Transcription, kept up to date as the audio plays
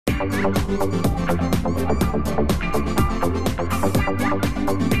The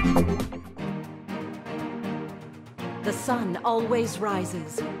sun always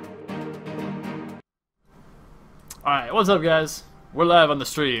rises. Alright, what's up guys? We're live on the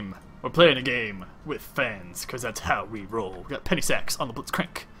stream. We're playing a game with fans, because that's how we roll. We got Penny Sacks on the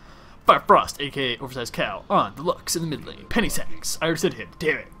Blitzcrank. Fire Frost, aka Oversized Cow, on Deluxe in the mid lane. Penny Sacks. I already said him.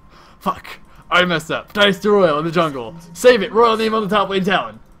 Damn it. Fuck. I messed up. Dice to Royal in the jungle. Save it. Royal name on the top lane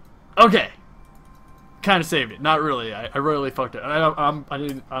Talon. Okay. Kinda saved it. Not really. I royally fucked it. I'm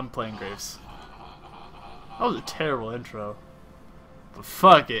playing Graves. That was a terrible intro. But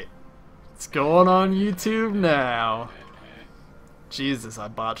fuck it. It's going on YouTube now. Jesus, I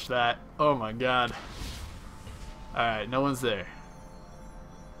botched that. Oh my god. Alright, no one's there.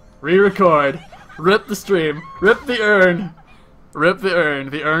 Re-record. Rip the stream. Rip the urn. Rip the urn.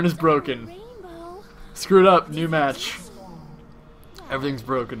 The urn is broken. Screwed up. New match. Everything's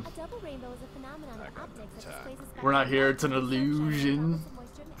broken. We're not here. It's an illusion.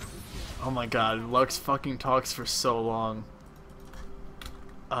 Oh my god, Lux fucking talks for so long.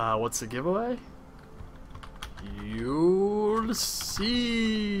 What's the giveaway? You'll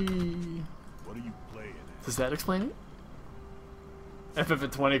see. What are you playing at? Does that explain it? FF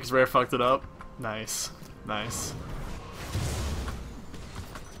at 20 because Rare fucked it up. Nice. Nice.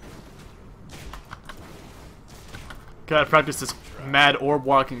 Gotta practice this mad orb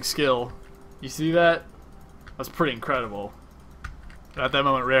walking skill. You see that? That's pretty incredible. At that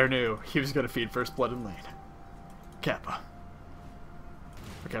moment, Rare knew he was gonna feed first blood in lane. Kappa.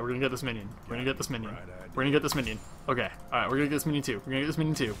 Okay, we're gonna get this minion. We're gonna get this minion. We're gonna get this minion. Okay, alright, we're gonna get this minion too. We're gonna get this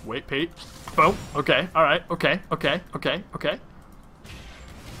minion too. Wait, Pate. Boom. Okay, alright, okay.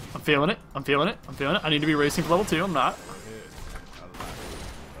 I'm feeling it. I'm feeling it. I'm feeling it. I need to be racing for level 2. I'm not.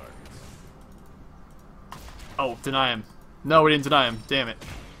 Oh, deny him. No, we didn't deny him. Damn it.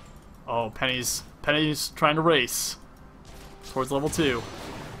 Oh, Penny's trying to race towards level 2.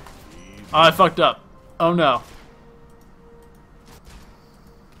 Oh, I fucked up. Oh no.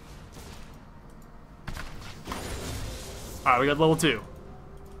 Alright, we got level 2.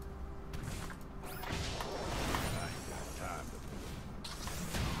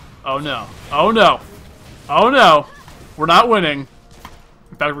 Oh no. Oh no. Oh no. We're not winning.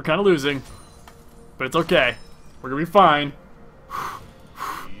 In fact, we're kind of losing. But it's okay. We're gonna be fine.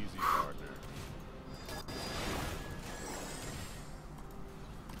 Easy, partner.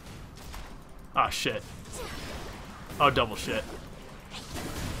 Ah, shit. Oh, double shit.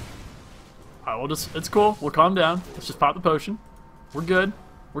 Alright, we'll just, it's cool. We'll calm down. Let's just pop the potion. We're good.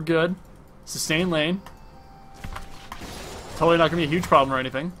 We're good. Sustain lane. Totally not gonna be a huge problem or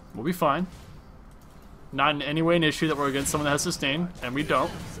anything. We'll be fine. Not in any way an issue that we're against someone that has sustain, and we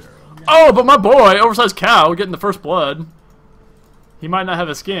don't. Oh, but my boy, Oversized Cow, getting the first blood. He might not have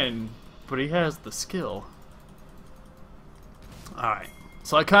a skin, but he has the skill. Alright.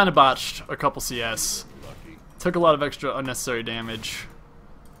 So I kind of botched a couple CS. Took a lot of extra unnecessary damage.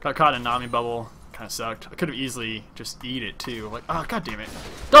 Got caught in a Nami bubble. Kind of sucked. I could have easily just eat it too. Like, oh, god damn it.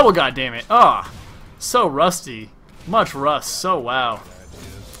 Double god damn it. Ah. Oh, so rusty. Much rust. So wow.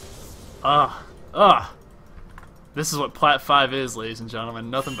 This is what Plat 5 is, ladies and gentlemen.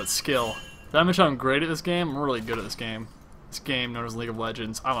 Nothing but skill. Did I mention I'm great at this game? I'm really good at this game. This game known as League of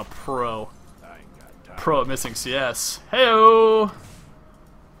Legends. I'm a pro. Pro at missing CS. Heyo!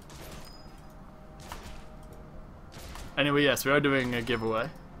 Anyway, yes, we are doing a giveaway.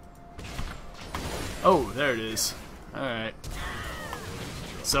 Oh, there it is. Alright.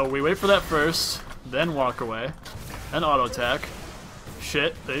 So we wait for that first, then walk away, then auto attack.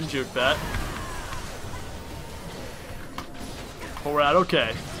 Shit, they didn't juke that. But we're at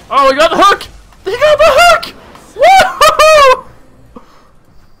okay. Oh, we got the hook! They got the hook! Woohoo!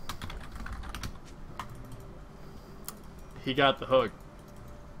 He got the hook.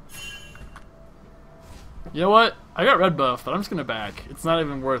 You know what? I got red buff, but I'm just gonna back. It's not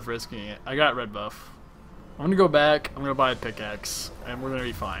even worth risking it. I got red buff. I'm gonna go back, I'm gonna buy a pickaxe, and we're gonna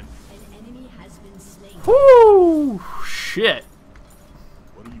be fine. Whoo! Shit.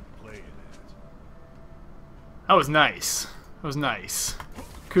 What are you playing at? That was nice. That was nice.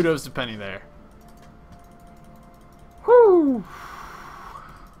 Kudos to Penny there. Whoo!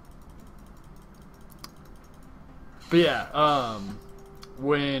 But yeah,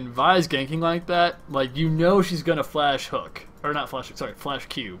 when Vi's ganking like that, like, you know she's gonna flash hook. Or not flash, sorry, flash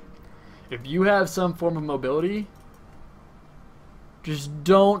Q. If you have some form of mobility, just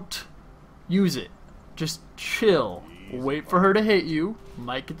don't use it. Just chill. Wait for her to hit you.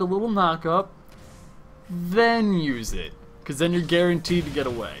 Might get the little knock up. Then use it. Because then you're guaranteed to get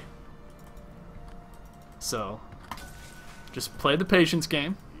away. So, just play the patience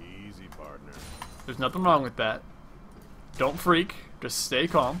game. There's nothing wrong with that. Don't freak. Just stay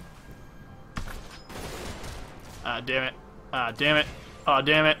calm. Ah, damn it. Ah, damn it. Ah,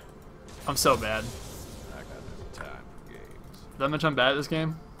 damn it. I'm so bad. I got no time for games. That much I'm bad at this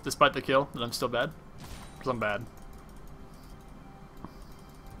game? Despite the kill, that I'm still bad? Because I'm bad.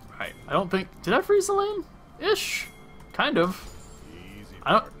 Right. I don't think... Did I freeze the lane? Ish. Kind of. Easy,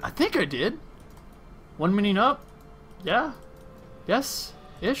 I think I did. 1 minute up? Yeah? Yes?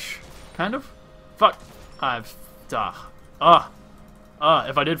 Ish? Kind of? Fuck. If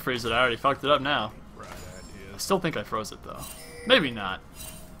I did freeze it, I already fucked it up now. Bright I ideas. still think I froze it though. Maybe not.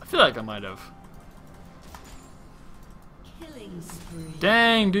 I feel like I might have. Killing spree.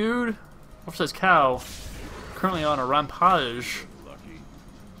 Dang, dude. Oversized cow. Currently on a rampage. Lucky.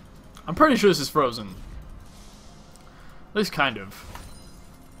 I'm pretty sure this is frozen. At least kind of.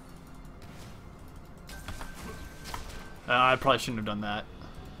 I probably shouldn't have done that.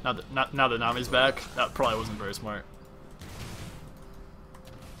 Now that Nami's back, that probably wasn't very smart.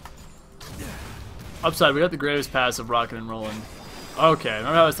 Upside, we got the Graves passive rockin' and rollin'. Okay,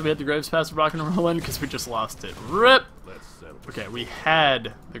 remember how I said we had the Graves passive rockin' and rollin'? Because we just lost it. RIP! Let's settle. Okay, we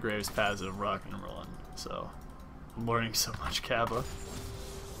had the Graves passive rockin' and rollin'. So, I'm learning so much Kappa.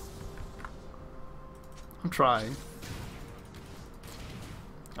 I'm trying.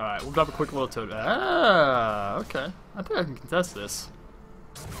 Alright, we'll drop a quick little toad. Ah, okay. I think I can contest this.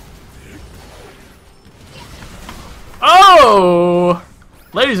 Oh!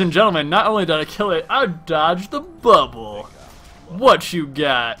 Ladies and gentlemen, not only did I kill it, I dodged the bubble. What you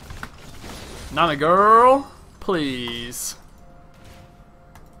got? Nami girl, please.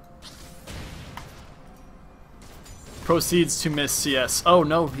 Proceeds to miss CS. Oh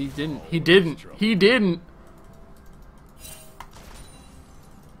no, he didn't. He didn't. He didn't.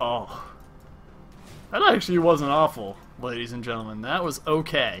 Oh. That actually wasn't awful, ladies and gentlemen. That was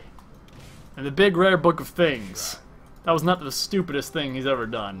okay. In the big rare book of things, that was not the stupidest thing he's ever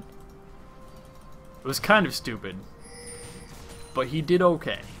done. It was kind of stupid. But he did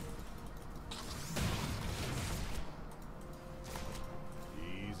okay.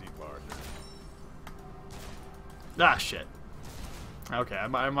 Easy, partner. Ah, shit. Okay, I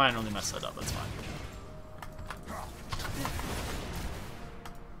might only mess that up. That's fine.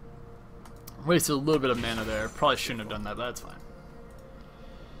 Wasted a little bit of mana there. Probably shouldn't have done that, but that's fine.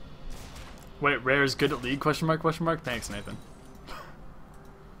 Wait, Rare is good at League? Question mark, question mark? Thanks, Nathan.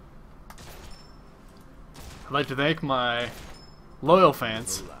 I'd like to thank my loyal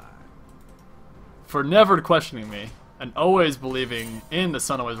fans for never questioning me and always believing in the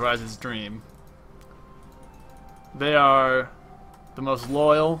Sun Always Rises dream. They are the most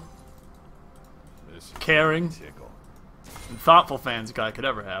loyal, This caring, tickle. and thoughtful fans I could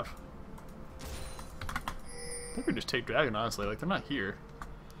ever have. I think we just take Dragon, honestly. Like, they're not here.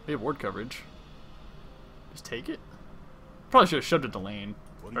 We have ward coverage. Just take it? Probably should have shoved it to lane.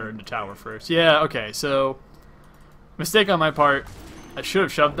 Or into tower first. Yeah, okay, so... Mistake on my part. I should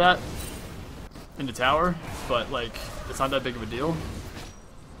have shoved that into tower, but, like, it's not that big of a deal.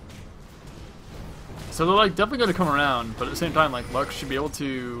 So they're, like, definitely going to come around, but at the same time, like, Lux should be able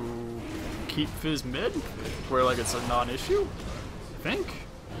to keep Fizz mid, where, like, it's a non-issue, I think?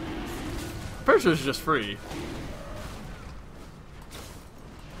 Pretty sure it's just free.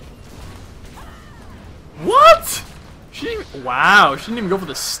 What? She didn't even, wow, she didn't even go for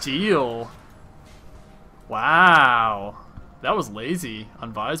the steal. Wow. That was lazy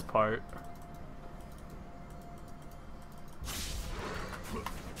on Vi's part.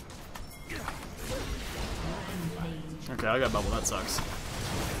 Okay, I got bubble, that sucks.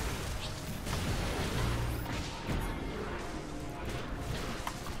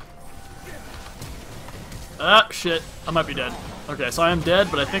 Ah, shit. I might be dead. Okay, so I am dead,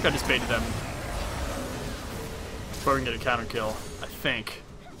 but I think I just baited them. Before we can get a counter kill, I think.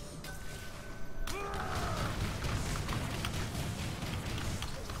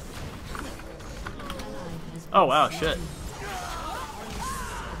 Oh wow, shit.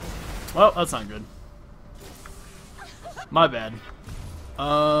 Well, that's not good. My bad.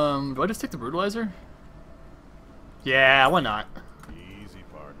 Do I just take the brutalizer? Yeah, why not? Easy,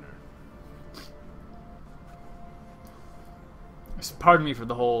 partner. Pardon me for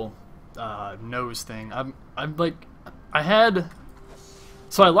the whole nose thing. I'm like, I had,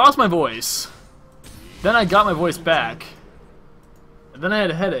 so I lost my voice, then I got my voice back, and then I had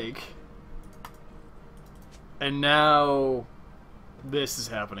a headache, and now this is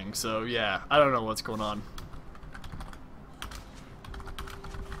happening. So yeah, I don't know what's going on.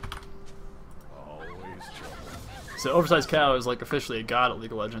 Always trouble. So Oversized Cow is like officially a god at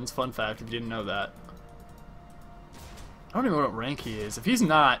League of Legends. Fun fact if you didn't know that. I don't even know what rank he is. If he's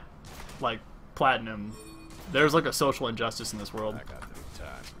not like platinum, there's like a social injustice in this world. I got no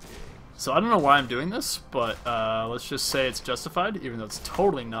time for games. So I don't know why I'm doing this, but let's just say it's justified, even though it's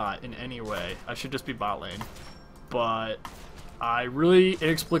totally not in any way. I should just be bot lane. But I really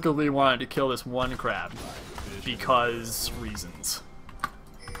inexplicably wanted to kill this one crab because reasons.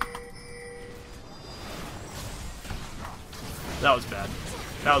 That was bad.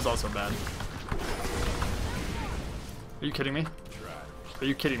 That was also bad. Are you kidding me? Are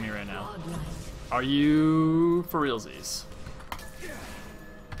you kidding me right now? Are you for realsies?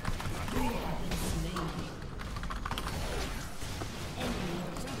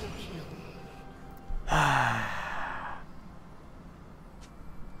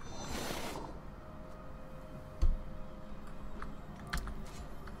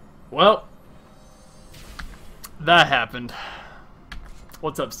 Well, that happened.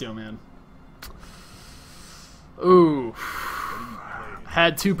 What's up, Steelman? Ooh.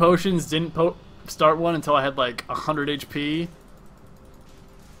 Had 2 potions, didn't start one until I had like 100 HP.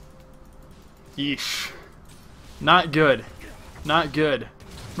 Yeesh. Not good. Not good.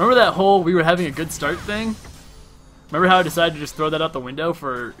 Remember that whole we were having a good start thing? Remember how I decided to just throw that out the window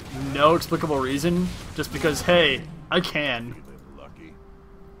for no explicable reason? Just because, hey, I can. Lucky.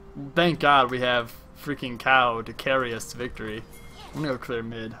 Thank God we have freaking Cow to carry us to victory. I'm gonna go clear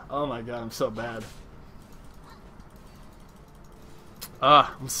mid. Oh my god, I'm so bad.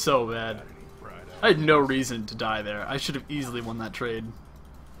 Ah, I'm so bad. I had no reason to die there. I should have easily won that trade.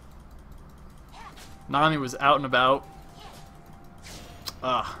 Nami was out and about.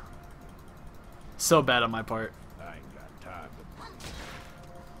 Ah. So bad on my part. I ain't got time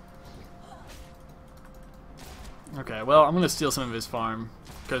to... Okay, well, I'm gonna steal some of his farm.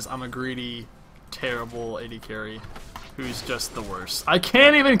 Because I'm a greedy, terrible AD carry. Who's just the worst. I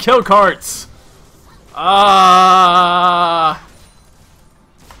can't even kill carts! Ah!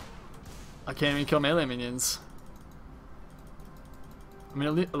 I can't even kill melee minions. I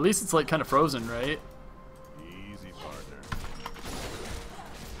mean, at least it's like kind of frozen, right? Easy, partner.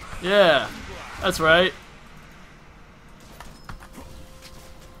 Yeah, that's right.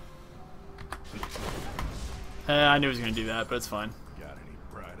 I knew he was gonna do that, but it's fine. Got any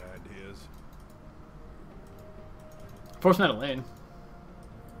bright ideas? Force him out of lane.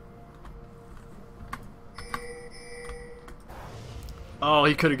 Oh,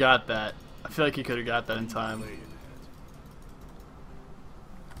 he could have got that. I feel like he could have got that in time.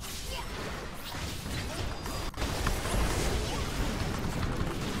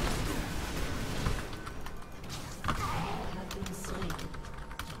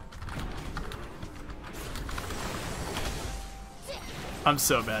 I'm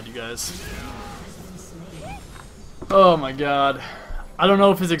so bad, you guys. Oh my god. I don't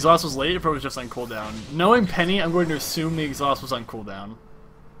know if his exhaust was late or if it was just on cooldown. Knowing Penny, I'm going to assume the exhaust was on cooldown.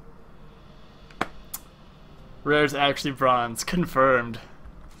 Rare's actually bronze. Confirmed.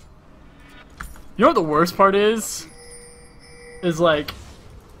 You know what the worst part is? Is like,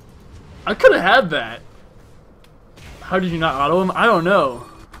 I could have had that. How did you not auto him? I don't know.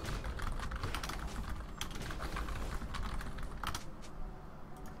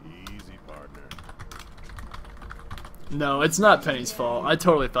 Easy, partner. No, it's not Penny's fault. I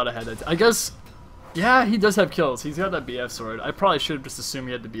totally thought I had that. I guess, yeah, he does have kills. He's got that BF sword. I probably should have just assumed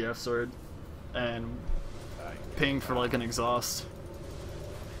he had the BF sword and ping for like an exhaust.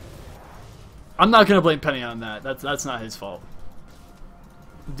 I'm not gonna blame Penny on that. That's not his fault.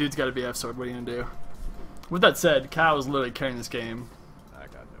 Dude's got a BF sword. What are you gonna do? With that said, Cow is literally carrying this game. I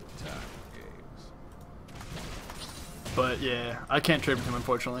got no time for games. But yeah, I can't trade with him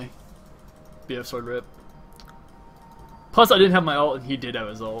unfortunately. BF sword rip. Plus, I didn't have my ult, and he did have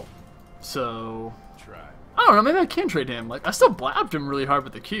his ult. So Try. I don't know. Maybe I can trade him. Like I still blapped him really hard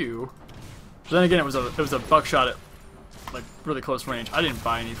with the Q. But then again, it was a buckshot at like really close range. I didn't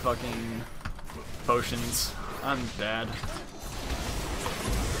buy any fucking potions. I'm bad.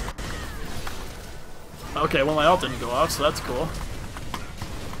 Okay, well my ult didn't go off, so that's cool.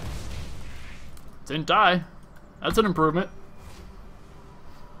 Didn't die. That's an improvement.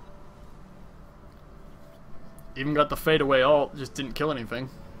 Even got the fade away ult, just didn't kill anything.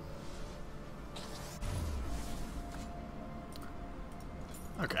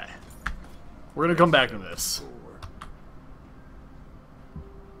 Okay. We're gonna come back to this.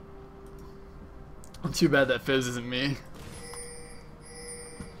 Too bad that Fizz isn't me.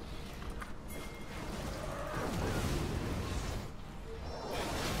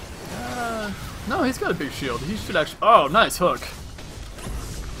 No, he's got a big shield. He should actually... Oh, nice hook.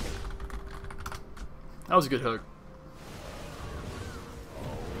 That was a good hook.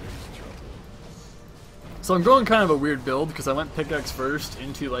 So I'm going kind of a weird build because I went pickaxe first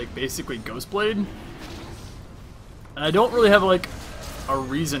into like basically Ghostblade. And I don't really have like a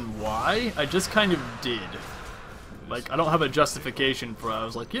reason why, I just kind of did. Like, I don't have a justification for it. I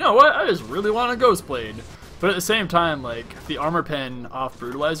was like, you know what, I just really want a Ghostblade. But at the same time, like, the armor pen off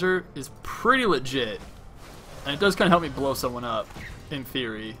Brutalizer is pretty legit. And it does kind of help me blow someone up, in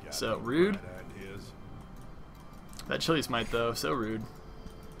theory. So, rude. That chili smite though, so rude.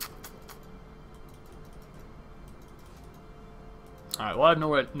 Alright, well I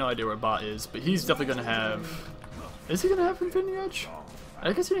have no idea where bot is, but he's definitely gonna have... Is he gonna have Infinity Edge?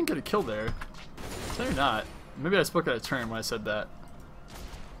 I guess he didn't get a kill there. So or not. Maybe I spoke out of turn when I said that.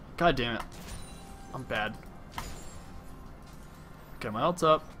 God damn it. I'm bad. Okay, my ult's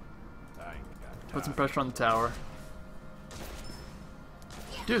up. Put some pressure on the tower.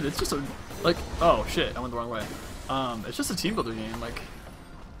 Dude, it's just a... Like, oh shit, I went the wrong way. It's just a team builder game, like...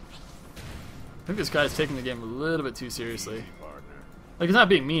 I think this guy's taking the game a little bit too seriously. Like, it's not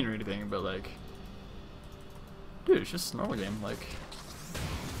being mean or anything, but like... Dude, it's just a normal game, like...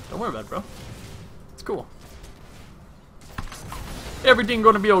 Don't worry about it, bro. It's cool. Everything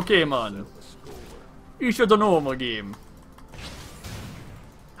gonna be okay, man. It's just a normal game.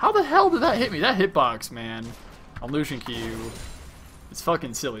 How the hell did that hit me? That hitbox, man. On Lucian Q. It's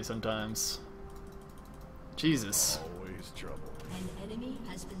fucking silly sometimes. Jesus. An enemy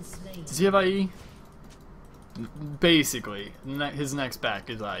has been slain. Does he have IE? Basically. His next back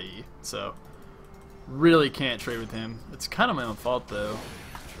is IE. So, really can't trade with him. It's kind of my own fault, though.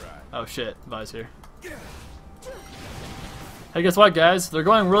 Oh shit, Vi's here. Hey, guess what, guys? They're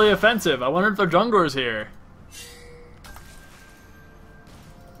going really offensive. I wonder if their jungler's here.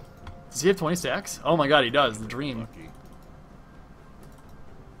 Does he have 20 stacks? Oh my god, he does. The dream.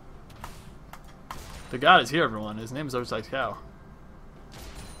 The god is here, everyone. His name is Oversized Cow.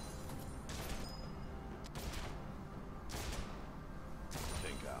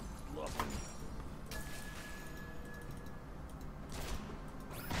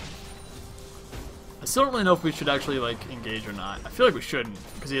 I still don't really know if we should actually like engage or not. I feel like we shouldn't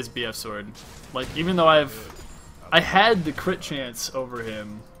because he has BF sword. Like, even though I had the crit chance over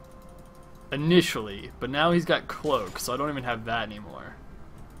him initially, but now he's got cloak, so I don't even have that anymore.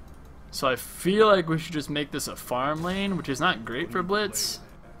 So I feel like we should just make this a farm lane, which is not great for Blitz.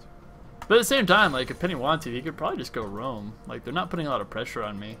 But at the same time, like, if Penny wanted, he could probably just go roam. Like, they're not putting a lot of pressure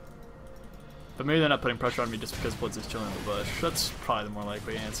on me. But maybe they're not putting pressure on me just because Blitz is chilling in the bush. That's probably the more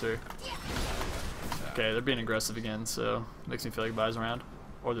likely answer. Okay, they're being aggressive again, so makes me feel like Vi's around.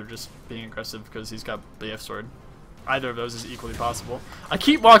 Or they're just being aggressive because he's got the F sword. Either of those is equally possible. I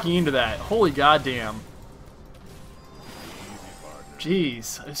keep walking into that. Holy goddamn.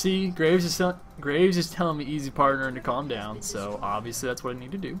 Jeez. See, Graves is telling me easy partner and to calm down, so obviously that's what I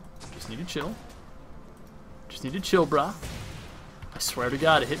need to do. Just need to chill. Just need to chill, brah. I swear to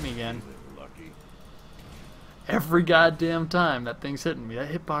God, it hit me again. Every goddamn time that thing's hitting me.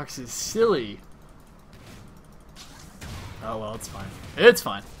 That hitbox is silly. Oh well, it's fine. It's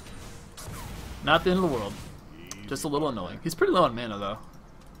fine. Not the end of the world. Just a little annoying. He's pretty low on mana though,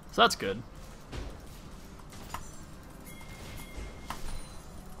 so that's good.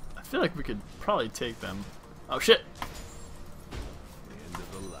 I feel like we could probably take them. Oh shit!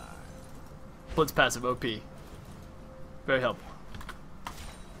 Blitz passive OP. Very helpful.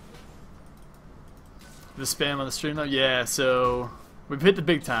 The spam on the stream though? Yeah, so we've hit the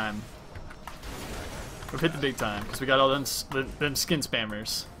big time. We've hit the big time because we got all them skin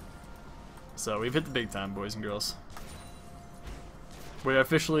spammers. So we've hit the big time, boys and girls. We're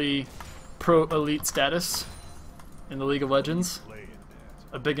officially pro elite status in the League of Legends.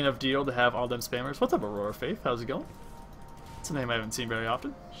 A big enough deal to have all them spammers. What's up, Aurora Faith? How's it going? It's a name I haven't seen very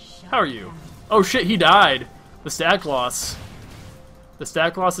often. How are you? Oh shit, he died. The stack loss. The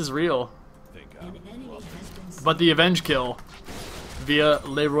stack loss is real. But the avenge kill via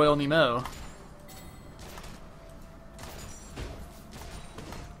Le Royal Nemo.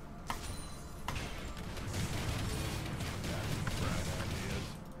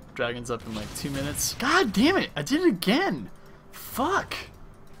 Dragon's up in like 2 minutes. God damn it! I did it again! Fuck!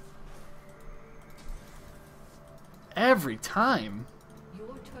 Every time. Your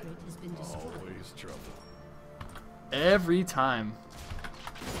turret has been destroyed. Always trouble. Every time.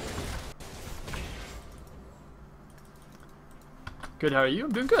 Good, how are you?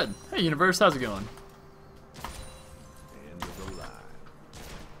 I'm doing good. Hey, Universe, how's it going? End of the line.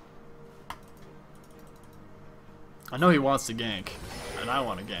 I know he wants to gank, and I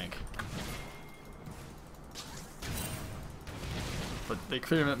want to gank. But they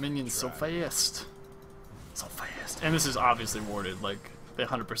clear him at minions so fast. So fast. And this is obviously warded, like, they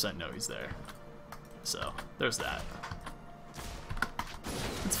 100% know he's there. So, there's that.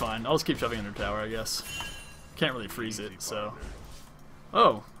 It's fine. I'll just keep shoving under tower, I guess. Can't really freeze it, so...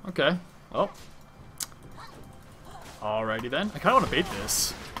 Oh, okay. Well. Alrighty then. I kinda wanna bait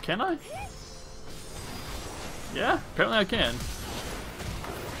this. Can I? Yeah, apparently I can.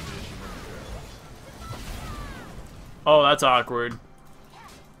 Oh, that's awkward.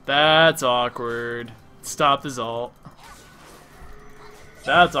 That's awkward. Stop the ult.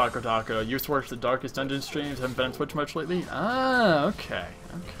 That's awkward, Taco. Used to work for the Darkest Dungeon streams. Haven't been on Twitch much lately. Ah, okay.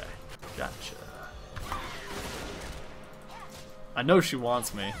 Okay. Gotcha. I know she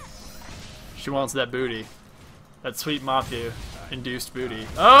wants me. She wants that booty. That sweet Mafia-induced booty.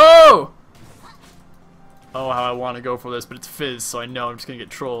 Oh! Oh, how I want to go for this, but it's Fizz, so I know I'm just going to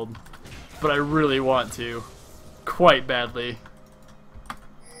get trolled. But I really want to. Quite badly.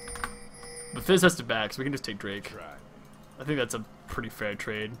 But Fizz has to back, so we can just take Drake. I think that's a pretty fair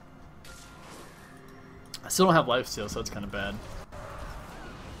trade. I still don't have lifesteal, so that's kind of bad.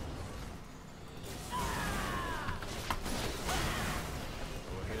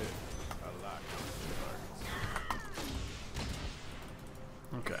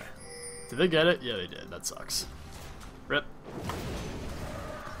 Okay. Did they get it? Yeah, they did. That sucks. Rip.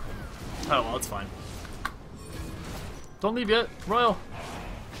 Oh, well, it's fine. Don't leave yet, Royal.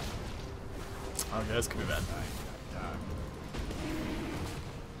 Okay, this could be bad.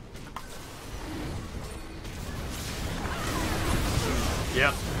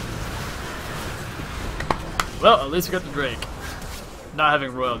 Yep. Well, at least we got the Drake. Not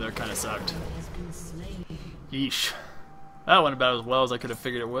having Royal there kind of sucked. Yeesh. That went about as well as I could have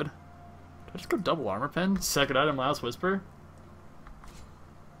figured it would. Did I just go double armor pen? Second item, last whisper?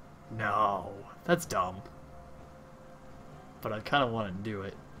 No. That's dumb. But I kind of want to do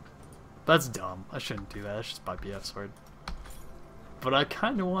it. That's dumb. I shouldn't do that. I should just buy BF sword. But I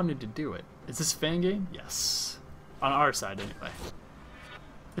kind of wanted to do it. Is this fan game? Yes. On our side, anyway.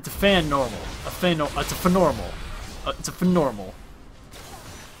 It's a fan normal. It's a phenormal. It's a phenormal.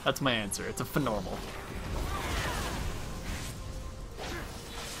 That's my answer. It's a phenormal.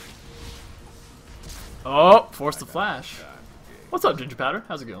 Oh, force the flash. What's up, Ginger Powder?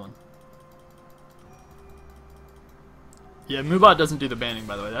 How's it going? Yeah, Moobot doesn't do the banning,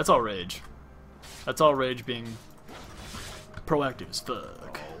 by the way. That's all Rage. That's all Rage being proactive as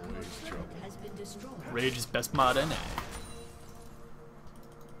fuck. Rage is best mod NA.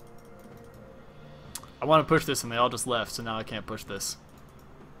 I want to push this and they all just left, so now I can't push this.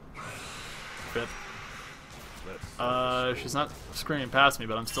 Rip. She's not screaming past me,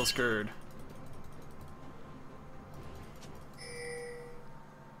 but I'm still scared.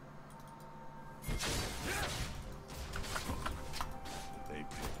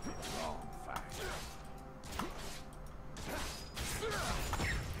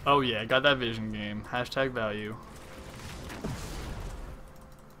 Oh yeah, got that vision game. Hashtag value.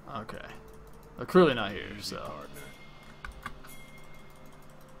 Okay. They're clearly not here, so.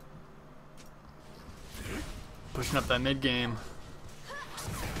 Pushing up that mid game.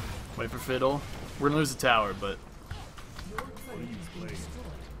 Wait for Fiddle. We're gonna lose the tower, but.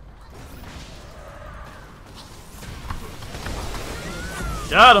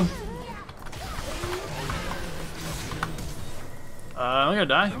 Got him! I'm gonna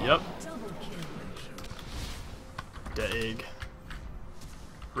die. Yep. Dag.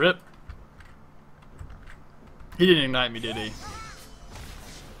 Rip. He didn't ignite me, did he?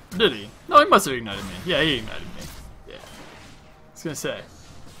 Did he? No, he must have ignited me. Yeah, he ignited me. Yeah. I was gonna say.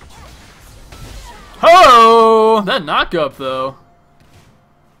 Oh! That knock up, though.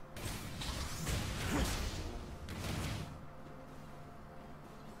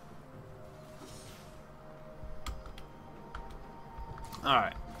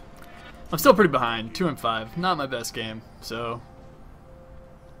 Alright. I'm still pretty behind. 2 and 5. Not my best game, so.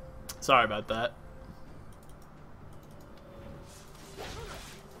 Sorry about that.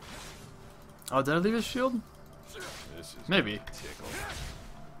 Oh, did I leave his shield? Maybe.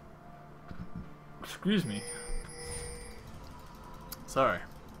 Excuse me. Sorry.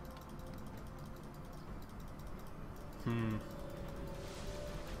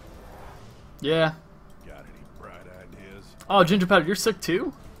 Yeah. Got any bright ideas? Oh, Ginger Powder, you're sick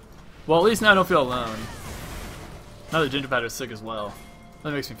too? Well, at least now I don't feel alone. Now that Ginger Powder's sick as well.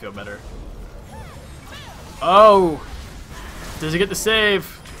 That makes me feel better. Oh! Does he get the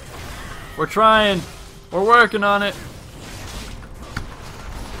save? We're trying. We're working on it.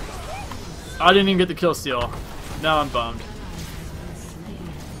 I didn't even get the kill steal. Now I'm bummed.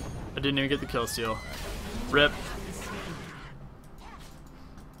 I didn't even get the kill steal. Rip.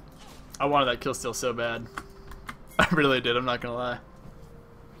 I wanted that kill steal so bad. I really did, I'm not gonna lie.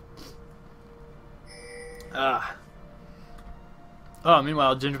 Ah. Oh,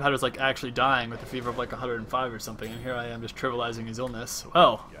 meanwhile, Ginger Powder's like actually dying with a fever of like 105 or something, and here I am just trivializing his illness.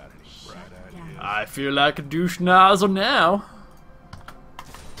 Well, I feel like a douche nozzle now.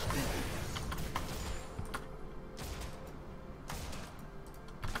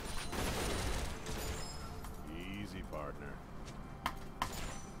 Easy, partner.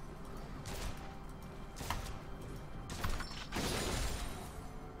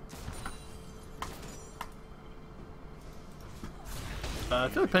 I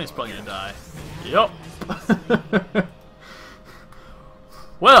feel like Penny's probably gonna die. Yup.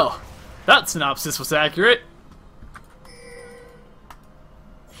 Well, that synopsis was accurate.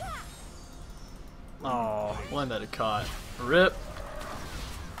 Oh, one that it caught. Rip.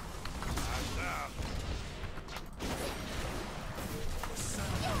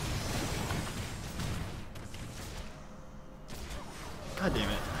 God damn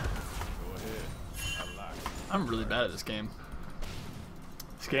it. I'm really bad at this game.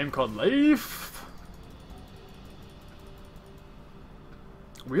 This game called Life.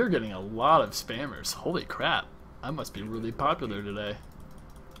 We are getting a lot of spammers. Holy crap. I must be really popular today.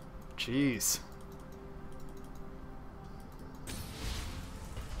 Jeez.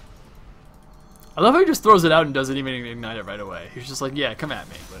 I love how he just throws it out and doesn't even ignite it right away. He's just like, yeah, come at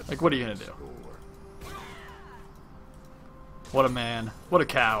me. Like, what are you gonna do? What a man. What a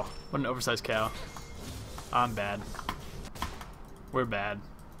cow. What an oversized cow. I'm bad. We're bad.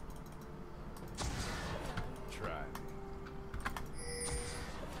 Try me.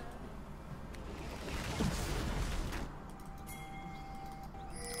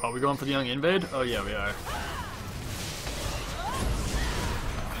 Are we going for the young invade? Oh yeah, we are.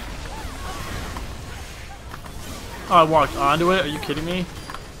 Oh, I walked onto it? Are you kidding me?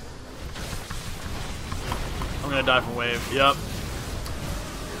 I'm gonna die from wave. Yep.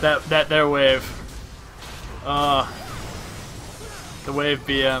 Their wave. The wave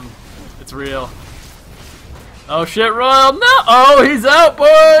BM. It's real. Oh shit, Royal! No! Oh, he's out,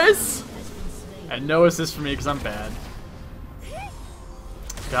 boys! And no assist for me because I'm bad.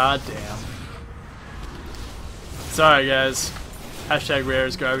 God damn. Sorry, guys. Hashtag rare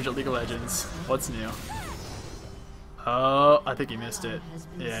is garbage at League of Legends. What's new? Oh, I think he missed it.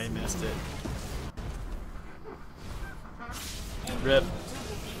 Yeah, he missed it. Rip.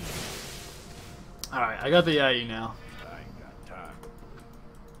 Alright, I got the IE now. I ain't got time.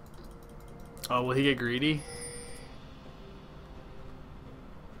 Oh, will he get greedy?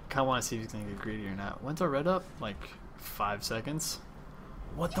 Kinda wanna see if he's gonna get greedy or not. When's our red up? Like 5 seconds?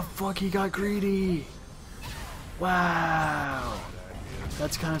 What the fuck, he got greedy! Wow!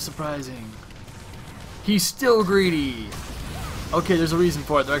 That's kind of surprising. He's still greedy! Okay, there's a reason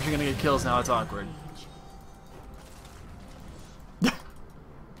for it. They're actually gonna get kills now. It's awkward.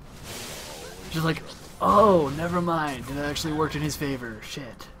 Just like, oh, never mind. It actually worked in his favor.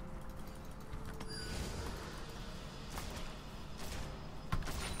 Shit.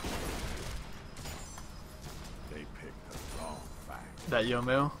 They picked the wrong fight. That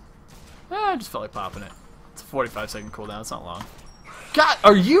Yomu? I just felt like popping it. It's a 45-second cooldown. It's not long. God,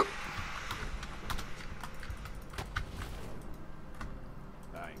 are you...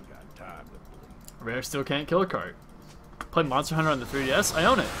 I ain't got time to bleed. Rare still can't kill a cart. Play Monster Hunter on the 3DS? I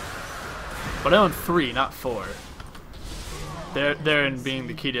own it. But I own 3, not 4. Therein being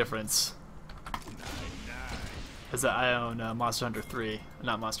the key difference. Is that I own Monster Hunter 3,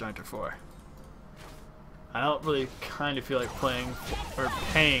 not Monster Hunter 4. I don't really kind of feel like playing, or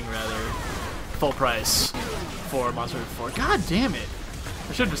paying rather, full price for Monster Hunter 4. God damn it!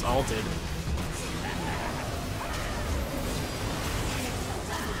 I should have just ulted.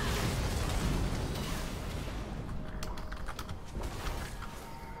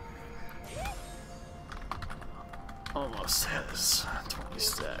 Almost has 20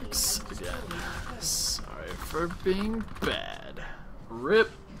 stacks again. Sorry for being bad.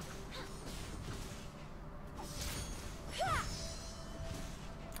 Rip.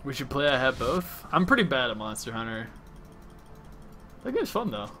 We should play I Have Both. I'm pretty bad at Monster Hunter. That game's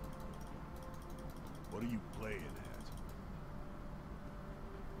fun though. What are you playing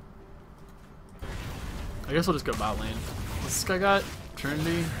at? I guess I'll just go bot lane. What's this guy got?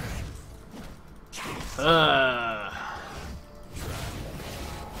 Trinity?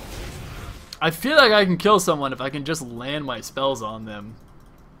 I feel like I can kill someone if I can just land my spells on them.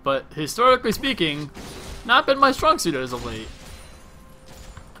 But historically speaking, not been my strong suit as of late.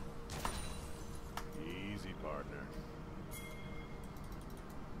 Easy, partner.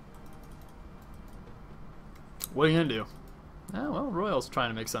 What are you gonna do? Oh, well, Royal's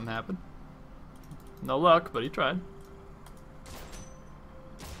trying to make something happen. No luck, but he tried.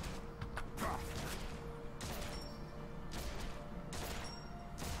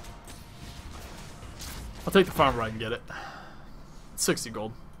 I'll take the farm where I can get it. 60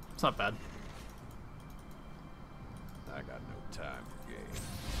 gold. It's not bad. I got no time for games.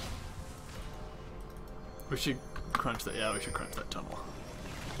 We should crunch that. Yeah, we should crunch that tunnel.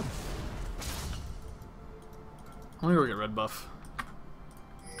 I'm gonna go get red buff.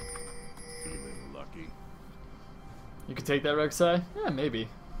 Feeling lucky. You can take that Rek'Sai? Yeah, maybe.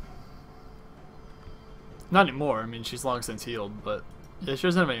 Not anymore. I mean, she's long since healed, but yeah, she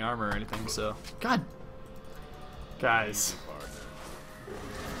doesn't have any armor or anything, so. God. Guys.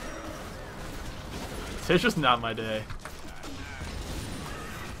 Today's just not my day.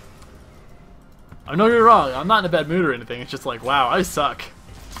 I know you're wrong. I'm not in a bad mood or anything. It's just like, wow, I suck.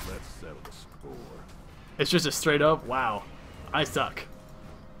 Let's settle the score. It's just a straight up, wow, I suck.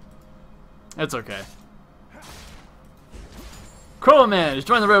 It's okay. Chroma Man has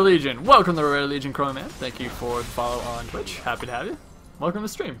joined the Rare Legion. Welcome to the Rare Legion, Chroma Man. Thank you for the follow on Twitch. Happy to have you. Welcome to the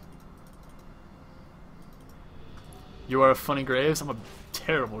stream. You are a funny Graves. I'm a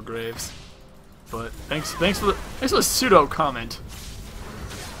terrible Graves. But thanks for the pseudo comment.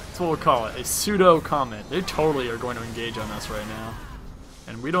 That's what we'll call it, a pseudo comment. They totally are going to engage on us right now.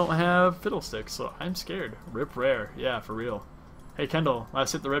 And we don't have Fiddlesticks, so I'm scared. Rip Rare. Yeah, for real. Hey Kendall,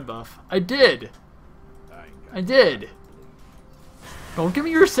 last hit the red buff. I did! I did! Don't give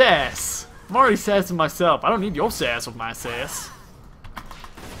me your sass! I'm already sassing myself. I don't need your sass with my sass.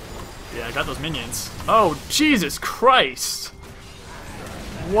 Yeah, I got those minions. Oh, Jesus Christ!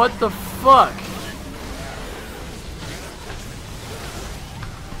 What the fuck?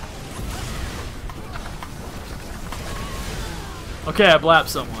 Okay, I blapped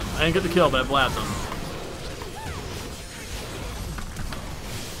someone. I didn't get the kill, but I blapped them.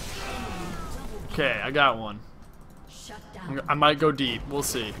 Okay, I got one. I might go deep. We'll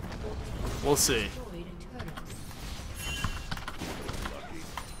see. We'll see.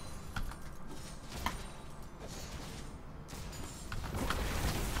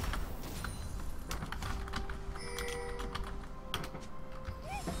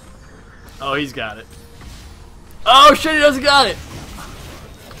 Oh, he's got it. Oh shit, he doesn't got it!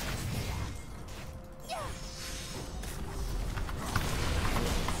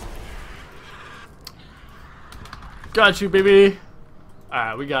 Got you, baby!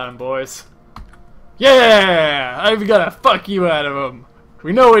 Alright, we got him, boys. Yeah! I even got a fuck you out of him.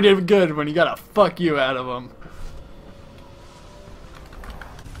 We know we did good when you got a fuck you out of him.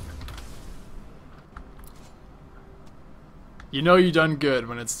 You know you done good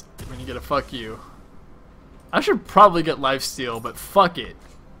when you get a fuck you. I should probably get lifesteal, but fuck it.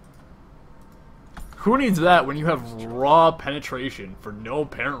 Who needs that when you have raw penetration for no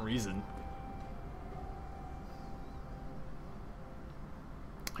apparent reason?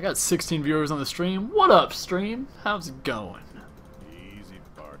 I got 16 viewers on the stream. What up, stream? How's it going? Easy,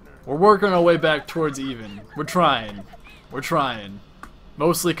 partner. We're working our way back towards even. We're trying. We're trying.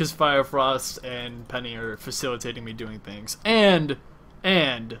 Mostly because Firefrost and Penny are facilitating me doing things. And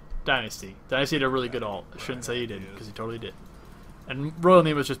Dynasty. Dynasty did a really good ult. I shouldn't say he didn't, because he totally did. And Royal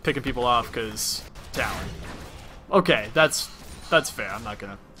was just picking people off because talent. Okay, that's fair. I'm not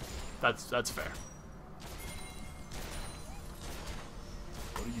gonna. That's fair.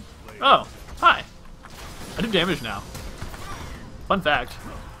 Oh, hi. I do damage now. Fun fact.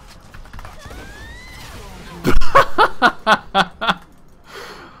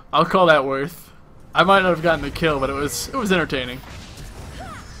 I'll call that worth. I might not have gotten the kill, but it was entertaining.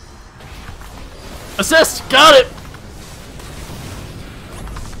 Assist! Got it!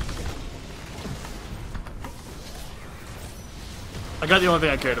 I got the only thing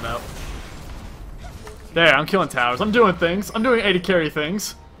I cared about. There, I'm killing towers. I'm doing things. I'm doing 80 carry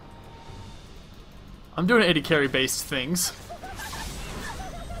things. I'm doing 80 carry based things.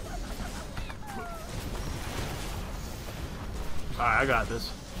 Alright, I got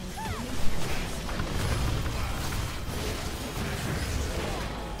this.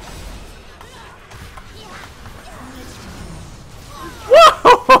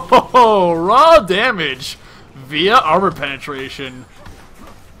 Whoa! Raw damage via armor penetration.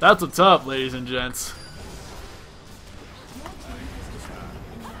 That's what's up, ladies and gents.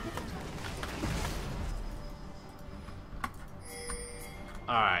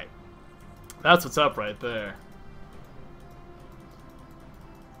 Alright. That's what's up right there.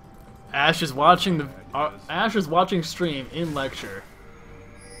 Ash is watching Ash is watching stream in lecture.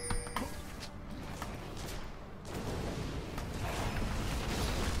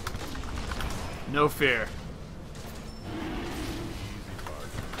 No fear.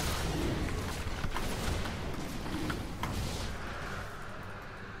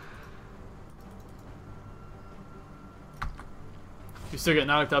 You still get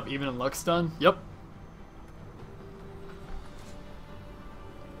knocked up even in luck stun? Yep.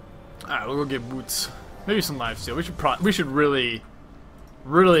 Alright, we'll go get boots. Maybe some lifesteal. We should really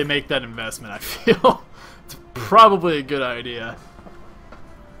make that investment, I feel. It's probably a good idea.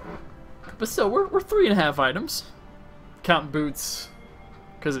 But still, we're 3.5 items. Count boots,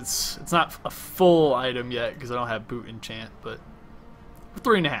 because it's not a full item yet, because I don't have boot enchant, but we're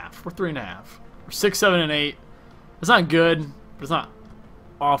 3.5. We're 3.5. We're 6, 7, and 8. It's not good, but it's not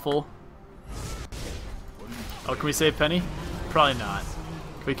awful. Oh, can we save Penny? Probably not.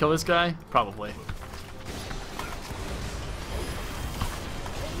 Can we kill this guy? Probably.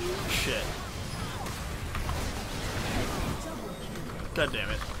 Shit. God damn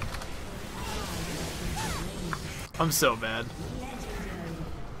it. I'm so bad.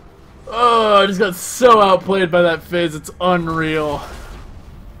 Oh, I just got so outplayed by that Fizz, it's unreal.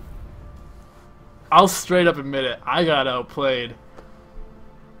 I'll straight up admit it, I got outplayed.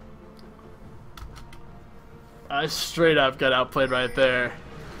 I straight up got outplayed right there.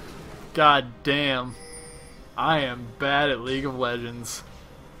 God damn. I am bad at League of Legends.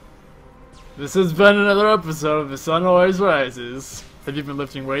 This has been another episode of The Sun Always Rises. Have you been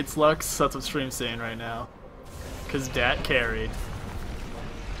lifting weights, Lux? That's what stream's saying right now. Cause Dat carried.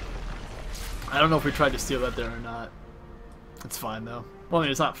 I don't know if we tried to steal that there or not. It's fine though. Well, I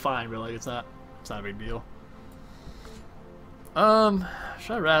mean, it's not fine, really. It's not a big deal.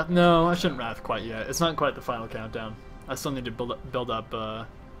 Should I Wrath? No, I shouldn't Wrath quite yet. It's not quite the final countdown. I still need to build up, a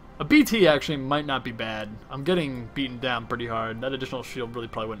BT actually might not be bad. I'm getting beaten down pretty hard. That additional shield really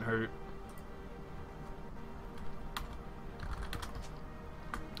probably wouldn't hurt.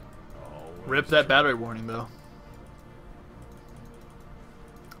 Rip that battery warning though.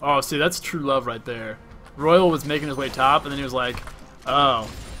 Oh, see, that's true love right there. Royal was making his way top, and then he was like, oh,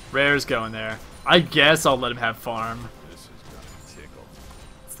 Rare's going there. I guess I'll let him have farm. This is gonna tickle.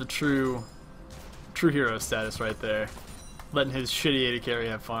 It's the true hero status right there. Letting his shitty AD carry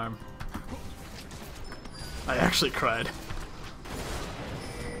have farm. I actually cried.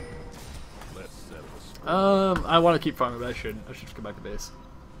 Let's settle this. I want to keep farming, but I should just go back to base.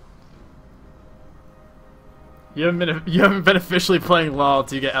 You haven't been officially playing LoL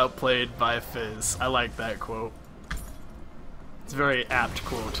till you get outplayed by a Fizz. I like that quote. It's a very apt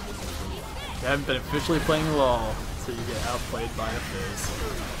quote. You haven't been officially playing LoL till you get outplayed by a Fizz.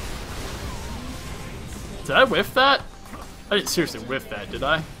 Did I whiff that? I didn't seriously whiff that, did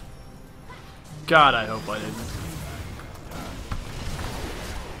I? God, I hope I didn't.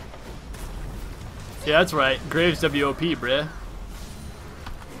 Yeah, that's right. Graves WOP, bruh.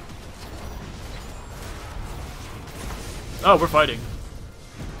 Oh, we're fighting.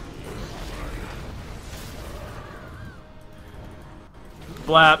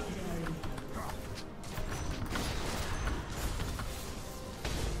 Blap.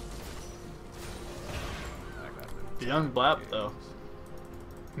 The young Blap, though.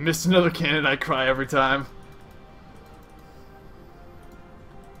 Missed another cannon, I cry every time.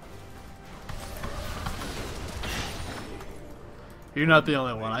 You're not the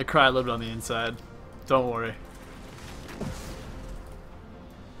only one. I cry a little bit on the inside. Don't worry.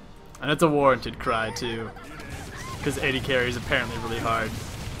 And it's a warranted cry, too. Because AD carry is apparently really hard.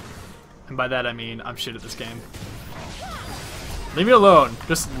 And by that I mean, I'm shit at this game. Leave me alone.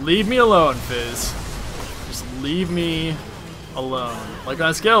 Just leave me alone, Fizz. Just leave me alone. Like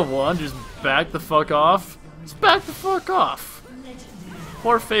on a scale of 1, just back the fuck off. Just back the fuck off.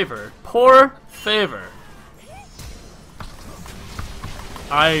 Poor favor. Poor favor.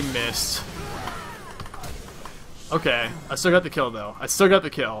 I missed. Okay, I still got the kill though. I still got the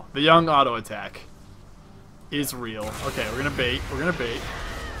kill. The young auto attack is real. Okay, we're gonna bait. We're gonna bait.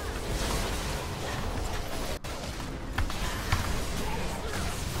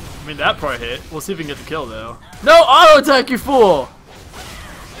 I mean, that part hit. We'll see if we can get the kill though. No auto attack, you fool!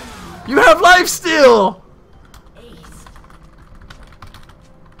 You have lifesteal!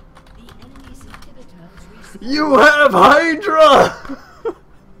 You have Hydra!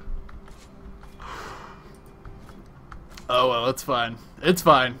 Oh well, it's fine. It's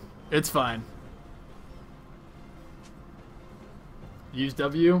fine. It's fine. Use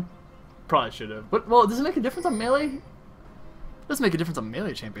W? Probably should have. But, well, does it make a difference on melee? It doesn't make a difference on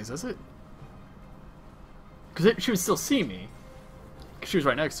melee champions, does it? Because she would still see me. Because she was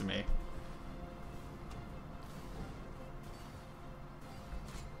right next to me.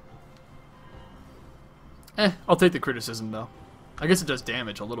 I'll take the criticism though. I guess it does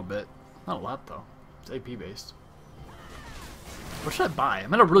damage a little bit. Not a lot though. It's AP based. What should I buy?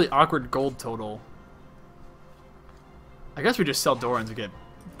 I'm at a really awkward gold total. I guess we just sell Dorans and get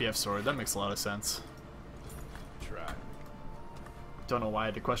BF Sword. That makes a lot of sense. Try. Don't know why I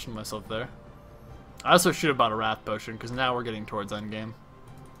had to question myself there. I also should have bought a Wrath Potion, because now we're getting towards endgame.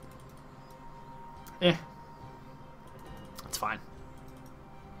 Eh. It's fine.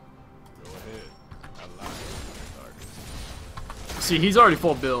 Go ahead. I like targets. See, he's already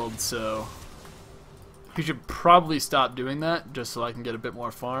full build, so he should probably stop doing that just so I can get a bit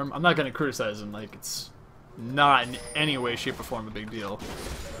more farm. I'm not going to criticize him, like, it's not in any way, shape, or form a big deal.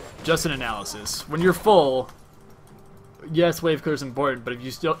 Just an analysis. When you're full, yes, wave clear is important, but if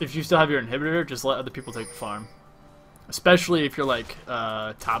you still have your inhibitor, just let other people take the farm. Especially if you're like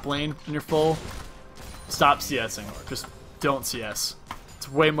top lane and you're full, stop CSing. Just don't CS. It's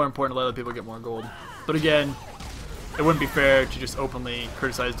way more important to let other people get more gold. But again, it wouldn't be fair to just openly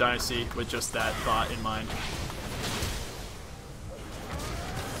criticize Dynasty with just that thought in mind.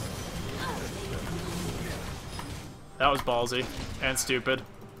 That was ballsy and stupid.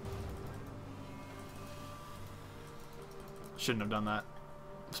 Shouldn't have done that.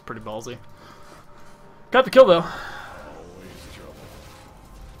 It was pretty ballsy. Got the kill though.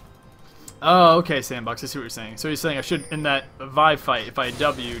 Oh, okay, Sandbox. I see what you're saying. So you're saying I should, in that Vive fight, if I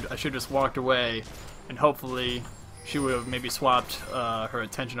W'd, I should just walked away, and hopefully she would have maybe swapped her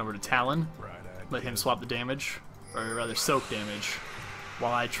attention over to Talon, let him swap the damage, or rather soak damage,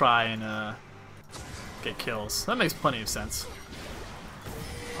 while I try and get kills. That makes plenty of sense.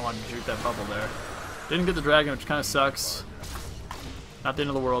 I wanted to juke that bubble there. Didn't get the dragon, which kind of sucks. Not the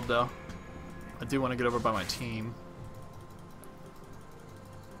end of the world, though. I do want to get over by my team.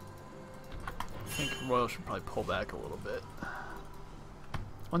 I think Royal should probably pull back a little bit.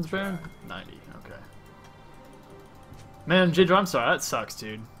 When's Baron? 90, okay. Man, J-Drum, I'm sorry, that sucks,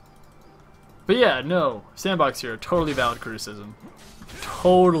 dude. But yeah, no, Sandbox here, totally valid criticism.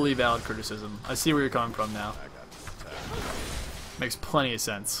 Totally valid criticism. I see where you're coming from now. Makes plenty of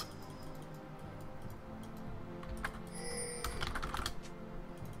sense.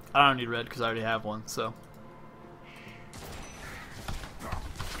 I don't need red because I already have one, so.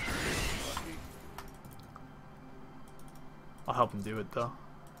 I'll help him do it though.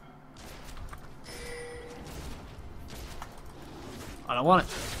 I don't want it.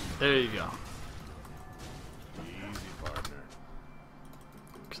 There you go. Easy, partner.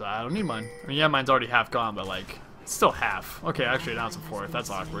 Because I don't need mine. I mean, yeah, mine's already half gone, but like, it's still half. Okay, actually, now it's a fourth. That's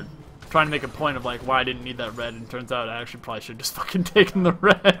awkward. Trying to make a point of like why I didn't need that red, and turns out I actually probably should just fucking taken the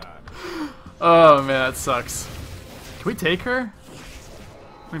red. Oh man, that sucks. Can we take her?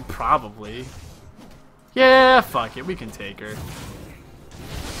 I mean, probably. Yeah, fuck it, we can take her.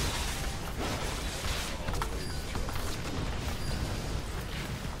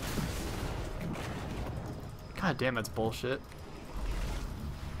 God damn, that's bullshit.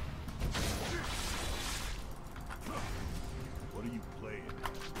 What are you playing?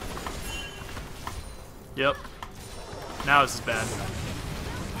 Yep. Now this is bad.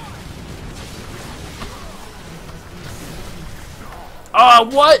 Oh,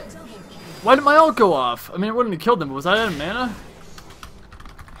 what? Why did my ult go off? I mean, it wouldn't have killed him, but was I out of mana?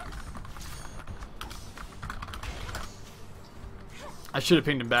 I should have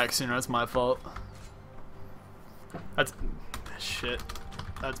pinged him back sooner, that's my fault. That's... shit.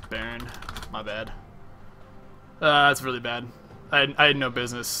 That's Baron. My bad. That's really bad. I had no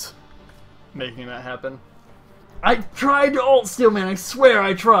business making that happen. I tried to ult steal, man, I swear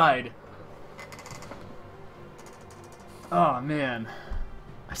I tried! Oh, man.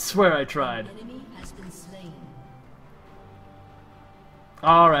 I swear I tried. Enemy has been slain.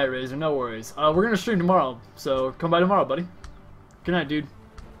 Alright, Razor, no worries. We're gonna stream tomorrow, so come by tomorrow, buddy. Good night, dude.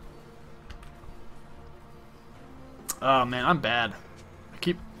 Oh, man, I'm bad. I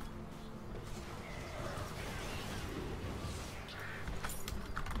keep...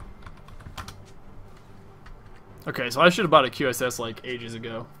 Okay, so I should have bought a QSS like ages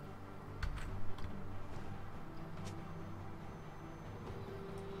ago.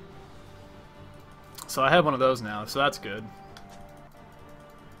 So I have one of those now, so that's good.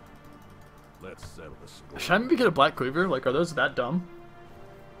 Let's settle the score. Should I maybe get a Black Cleaver? Like, are those that dumb?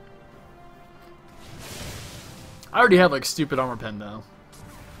 I already have, like, stupid armor pen, though.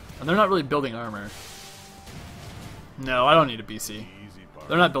 And they're not really building armor. No, I don't need a BC. Easy, partner.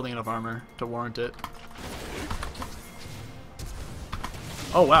 They're not building enough armor to warrant it.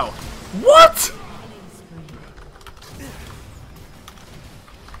 Oh, wow. What?!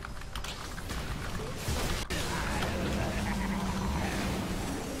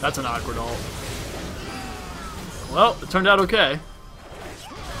 That's an awkward ult. Well, it turned out okay.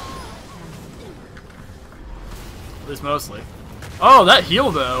 At least mostly. Oh, that heal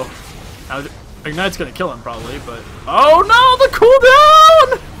though! Now, Ignite's gonna kill him probably, but... Oh no, the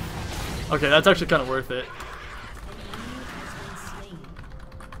cooldown! Okay, that's actually kind of worth it.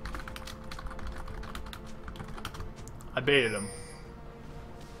 I baited him.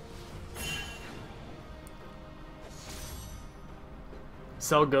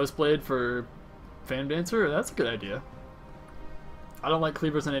 Sell Ghostblade for Phantom Dancer? That's a good idea. I don't like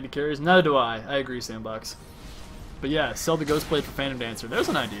cleavers and anti-carries. Neither do I. I agree, Sandbox. But yeah, sell the Ghostblade for Phantom Dancer. There's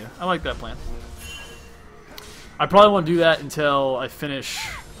an idea. I like that plan. I probably won't do that until I finish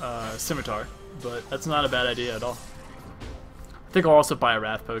Scimitar, but that's not a bad idea at all. I think I'll also buy a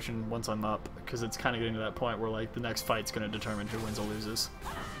Wrath Potion once I'm up, because it's kind of getting to that point where like the next fight's going to determine who wins or loses.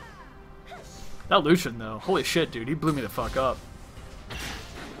 That Lucian though, holy shit dude, he blew me the fuck up.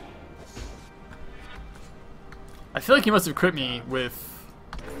 I feel like he must have crit me with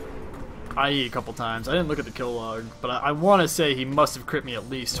IE a couple times. I didn't look at the kill log, but I want to say he must have crit me at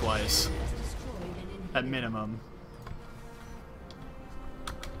least twice. At minimum.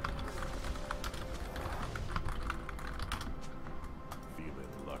 Feeling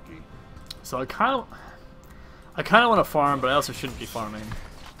lucky. So I kind of want to farm, but I also shouldn't be farming.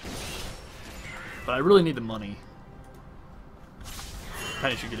 But I really need the money.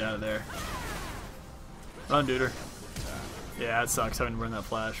 Penny should get out of there. Run, duder. Yeah, that sucks having to burn that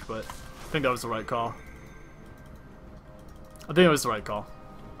flash, but I think that was the right call. I think it was the right call.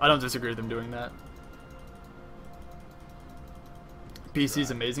 I don't disagree with them doing that.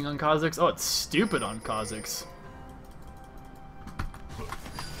 PC's amazing on Kha'Zix? Oh, it's stupid on Kha'Zix.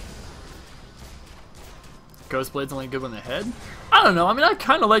 Ghostblade's only good when they head? I don't know, I mean I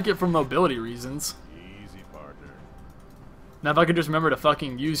kinda like it for mobility reasons. Easy, partner. Now if I could just remember to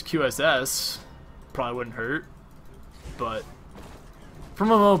fucking use QSS, probably wouldn't hurt. But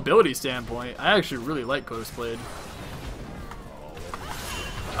from a mobility standpoint, I actually really like Ghostblade.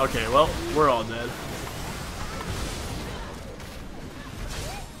 Okay, well, we're all dead.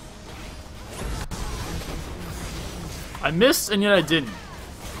 I missed and yet I didn't.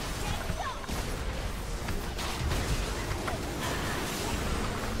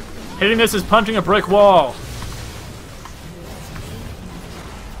 Hitting this is punching a brick wall.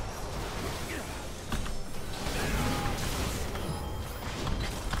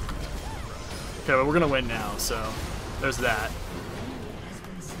 Okay, but we're gonna win now, so there's that.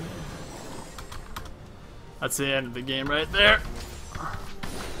 That's the end of the game right there.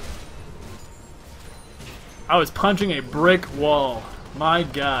 I was punching a brick wall. My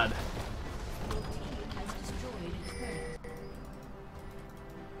god.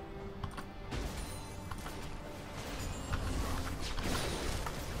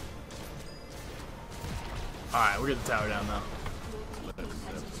 Alright, we'll get the tower down though.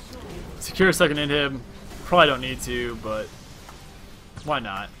 Secure a second inhib. Probably don't need to, but why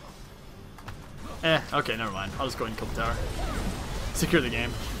not? Okay, never mind. I'll just go ahead and kill the tower. Secure the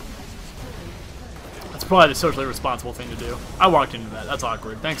game. That's probably the socially responsible thing to do. I walked into that. That's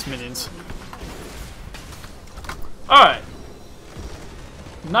awkward. Thanks, minions. Alright.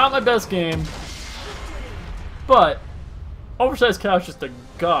 Not my best game, but Oversized Cow's just a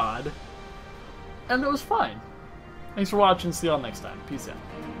god, and it was fine. Thanks for watching. See y'all next time. Peace out.